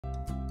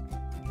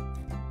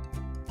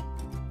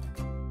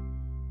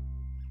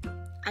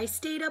I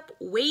stayed up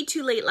way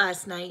too late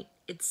last night.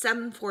 It's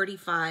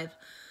 7:45.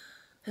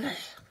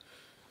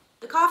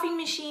 The coffee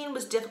machine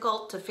was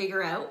difficult to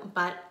figure out,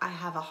 but I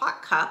have a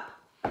hot cup.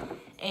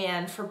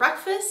 And for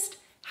breakfast,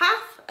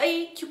 half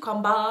a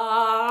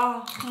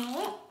cucumber.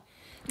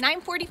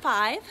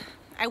 9:45,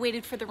 I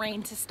waited for the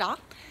rain to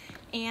stop,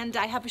 and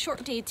I have a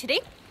short day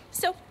today,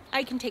 so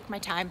I can take my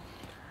time.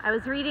 I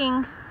was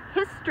reading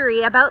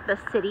history about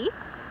this city.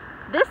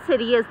 This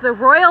city is the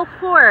Royal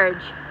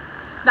Forge,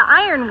 the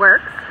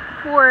ironworks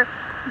for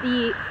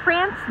the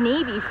France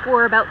Navy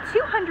for about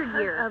 200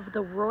 years of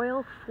the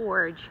Royal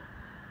Forge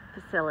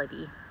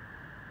facility.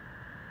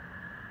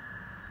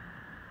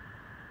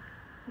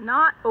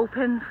 Not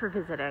open for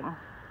visiting.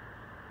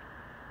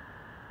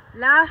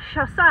 La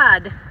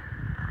Chaussade.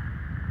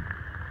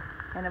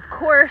 And of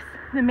course,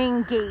 the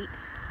main gate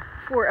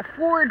for a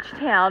forge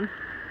town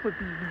would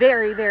be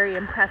very, very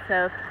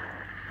impressive.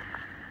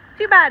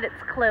 Too bad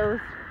it's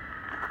closed.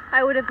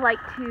 I would have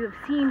liked to have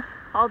seen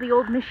all the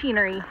old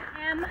machinery.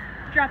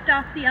 Dropped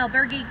off the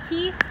albergue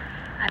key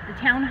at the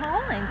town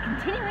hall and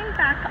continuing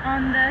back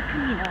on the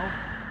Camino.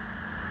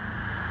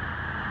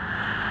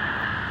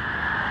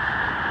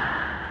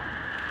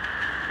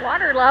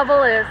 Water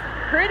level is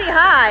pretty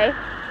high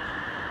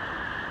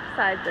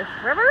beside this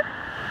river.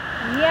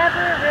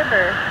 Nievre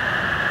River.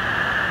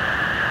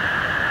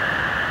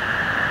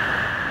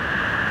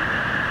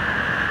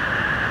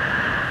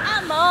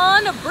 I'm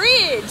on a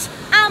bridge.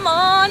 I'm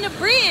on a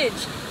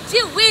bridge.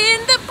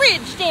 Doing the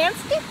bridge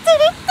dance.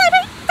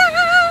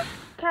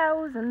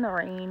 Cows in the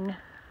rain.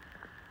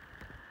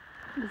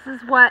 This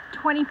is what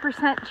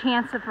 20%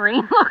 chance of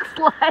rain looks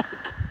like.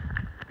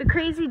 The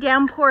crazy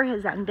downpour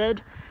has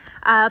ended.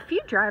 A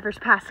few drivers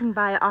passing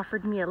by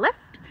offered me a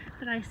lift,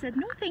 but I said,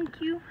 no thank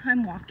you,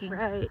 I'm walking.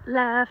 Right,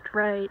 left,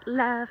 right,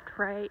 left,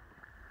 right.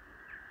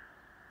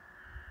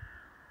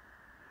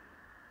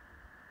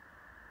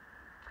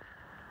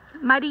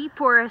 Muddy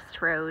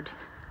Forest Road.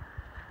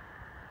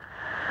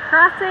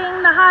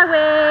 Crossing the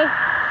highway.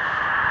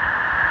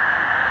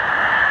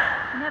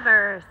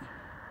 Nevers.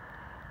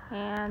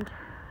 And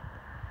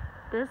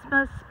this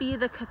must be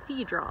the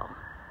Cathedral.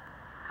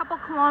 A couple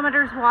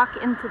kilometers walk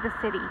into the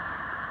city.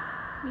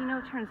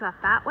 Camino turns off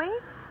that way,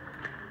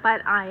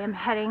 but I am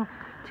heading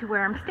to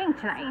where I'm staying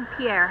tonight, St.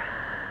 Pierre.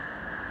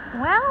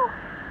 Well,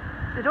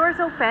 the door's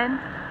open.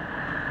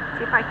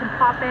 See if I can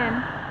pop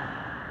in.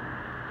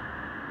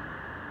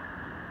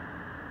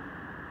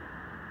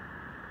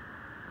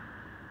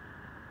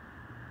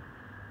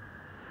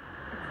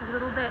 It's a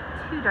little bit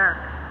too dark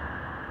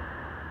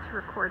to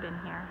record in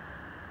here.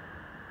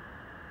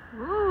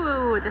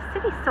 Ooh, the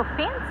city's so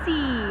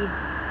fancy.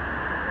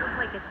 It's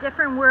like a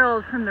different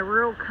world from the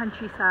rural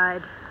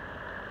countryside.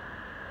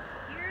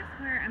 Here's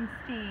where I'm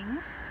staying,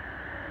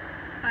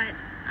 but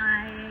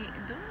I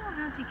don't know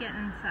how to get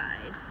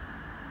inside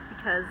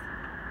because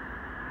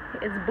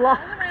it's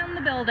blocked all around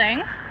the building.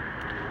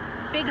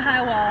 Big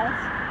high walls.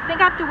 I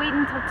think I have to wait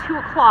until 2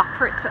 o'clock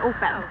for it to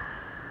open.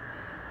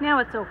 Now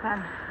it's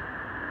open.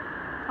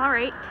 All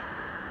right,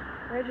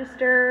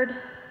 registered.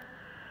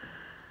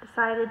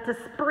 Decided to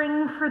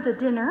spring for the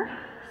dinner.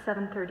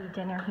 7:30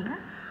 dinner here.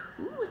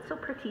 Ooh, it's so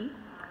pretty.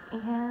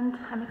 And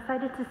I'm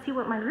excited to see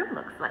what my room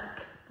looks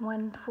like.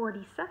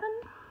 147.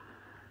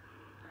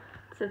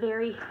 It's a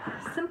very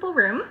simple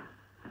room.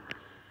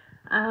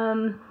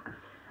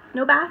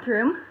 No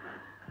bathroom,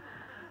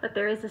 but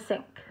there is a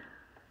sink.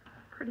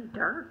 Pretty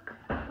dark.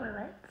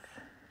 Toilets.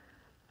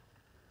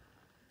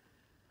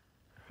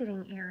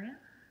 Sitting area.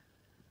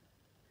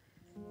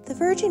 The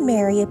Virgin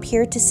Mary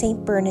appeared to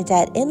St.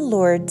 Bernadette in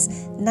Lourdes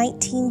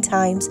 19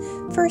 times,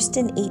 first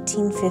in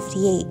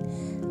 1858.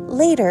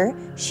 Later,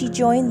 she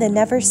joined the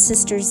Nevers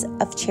Sisters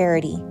of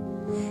Charity.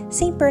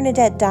 St.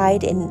 Bernadette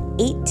died in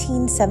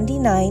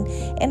 1879,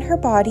 and her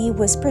body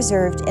was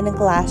preserved in a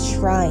glass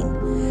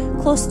shrine.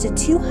 Close to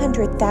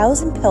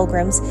 200,000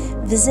 pilgrims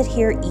visit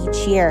here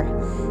each year.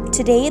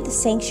 Today, the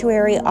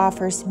sanctuary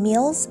offers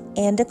meals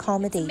and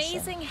accommodation. It's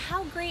amazing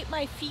how great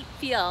my feet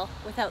feel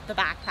without the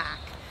backpack.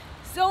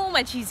 So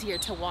much easier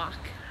to walk.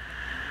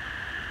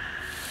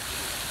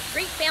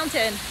 Great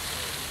fountain.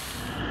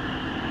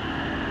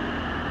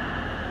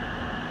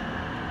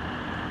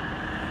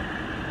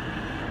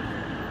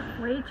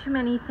 Way too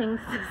many things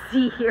to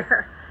see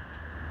here.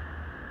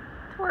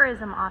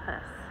 Tourism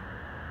office.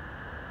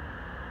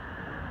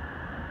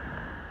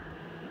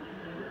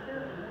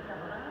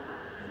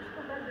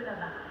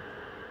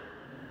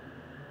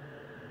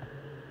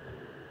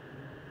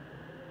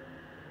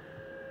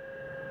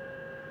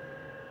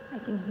 I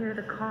can hear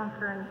the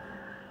conference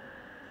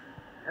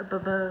up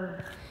above.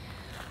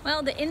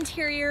 Well, the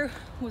interior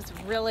was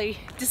really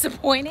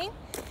disappointing,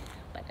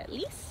 but at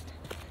least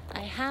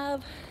I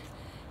have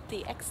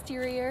the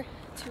exterior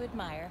to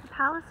admire. The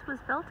palace was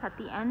built at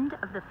the end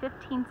of the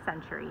 15th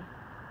century.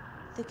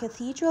 The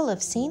Cathedral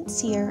of St.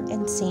 Cyr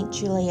and St.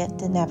 Juliette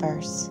de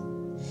Nevers.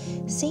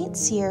 St.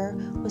 Cyr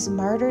was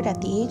martyred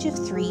at the age of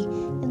 3,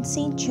 and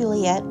St.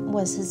 Juliette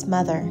was his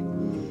mother.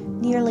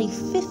 Nearly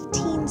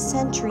 15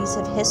 centuries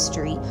of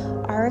history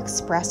are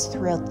expressed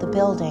throughout the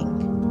building.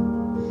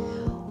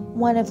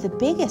 One of the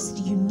biggest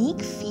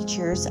unique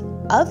features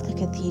of the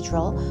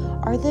cathedral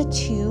are the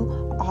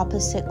two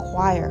opposite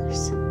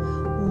choirs,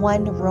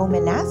 one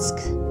Romanesque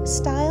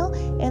style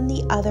and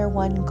the other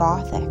one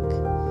Gothic.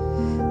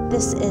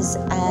 This is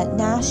a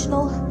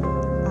national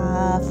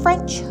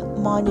French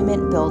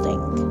monument building.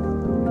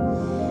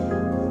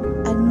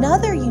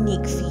 Another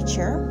unique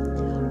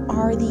feature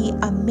are the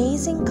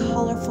amazing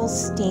colorful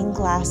stained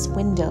glass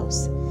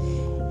windows.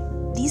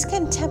 These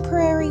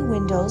contemporary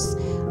windows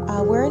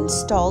were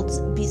installed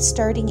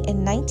starting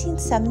in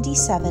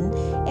 1977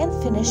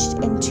 and finished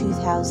in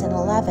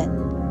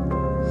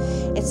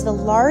 2011. It's the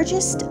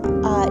largest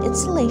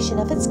installation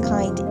of its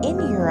kind in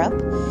Europe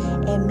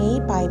and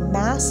made by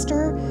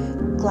master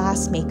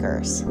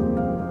glassmakers.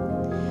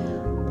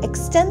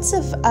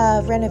 Extensive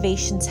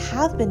renovations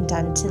have been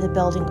done to the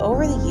building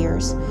over the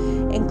years,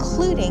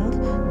 including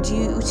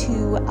due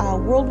to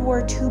World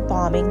War II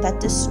bombing that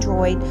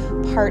destroyed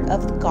part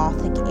of the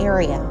Gothic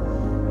area.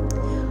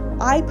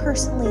 I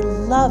personally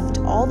loved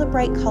all the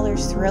bright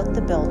colors throughout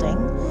the building,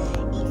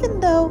 even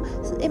though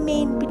it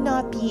may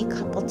not be a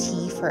cup of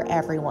tea for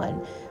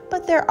everyone,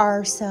 but there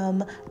are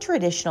some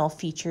traditional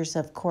features,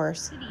 of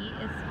course. The city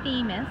is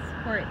famous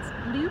for its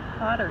blue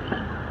pottery.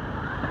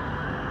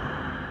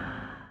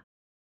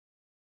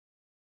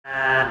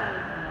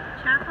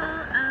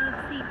 Chapel of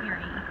St.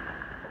 Mary.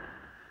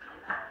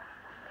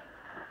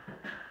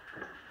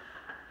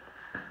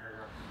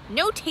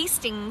 No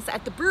tastings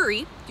at the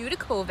brewery due to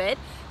COVID,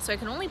 so I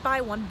can only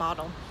buy one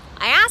bottle.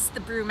 I asked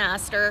the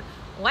brewmaster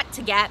what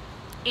to get,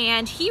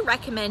 and he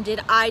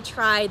recommended I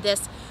try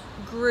this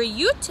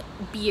Guerigny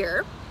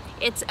beer.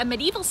 It's a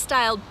medieval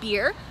style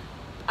beer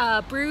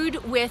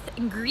brewed with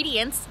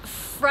ingredients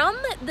from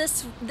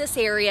this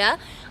area,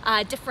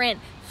 different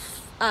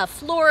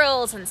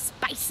florals and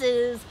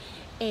spices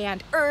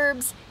and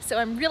herbs, so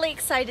I'm really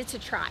excited to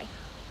try.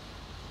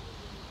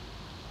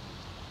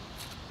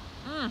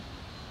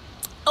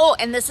 Oh,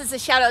 and this is a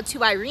shout out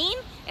to Irene,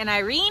 and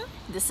Irene,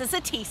 this is a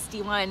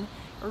tasty one.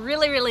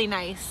 Really, really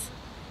nice.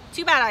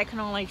 Too bad I can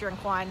only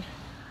drink one.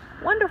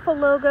 Wonderful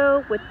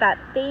logo with that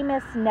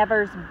famous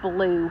Nevers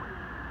blue.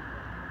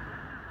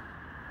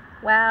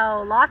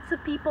 Wow, lots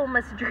of people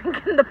must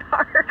drink in the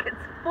park. It's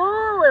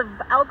full of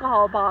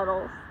alcohol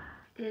bottles.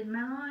 Did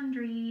my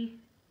laundry.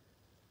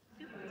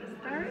 To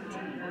start.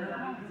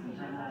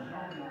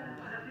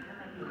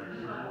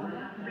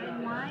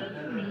 Red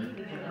wine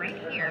made right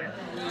here.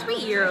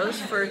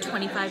 €3 for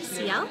 25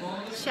 cl.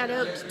 Shout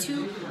out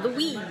to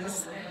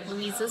Louise.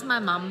 Louise is my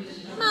mom.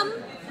 Mom,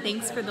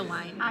 thanks for the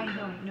wine. I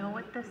don't know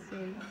what this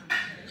is.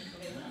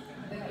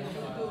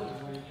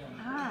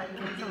 Ah,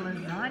 it's a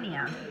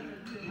lasagna.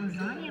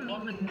 Lasagna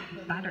made with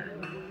butter.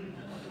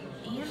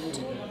 And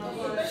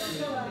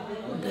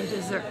the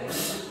dessert.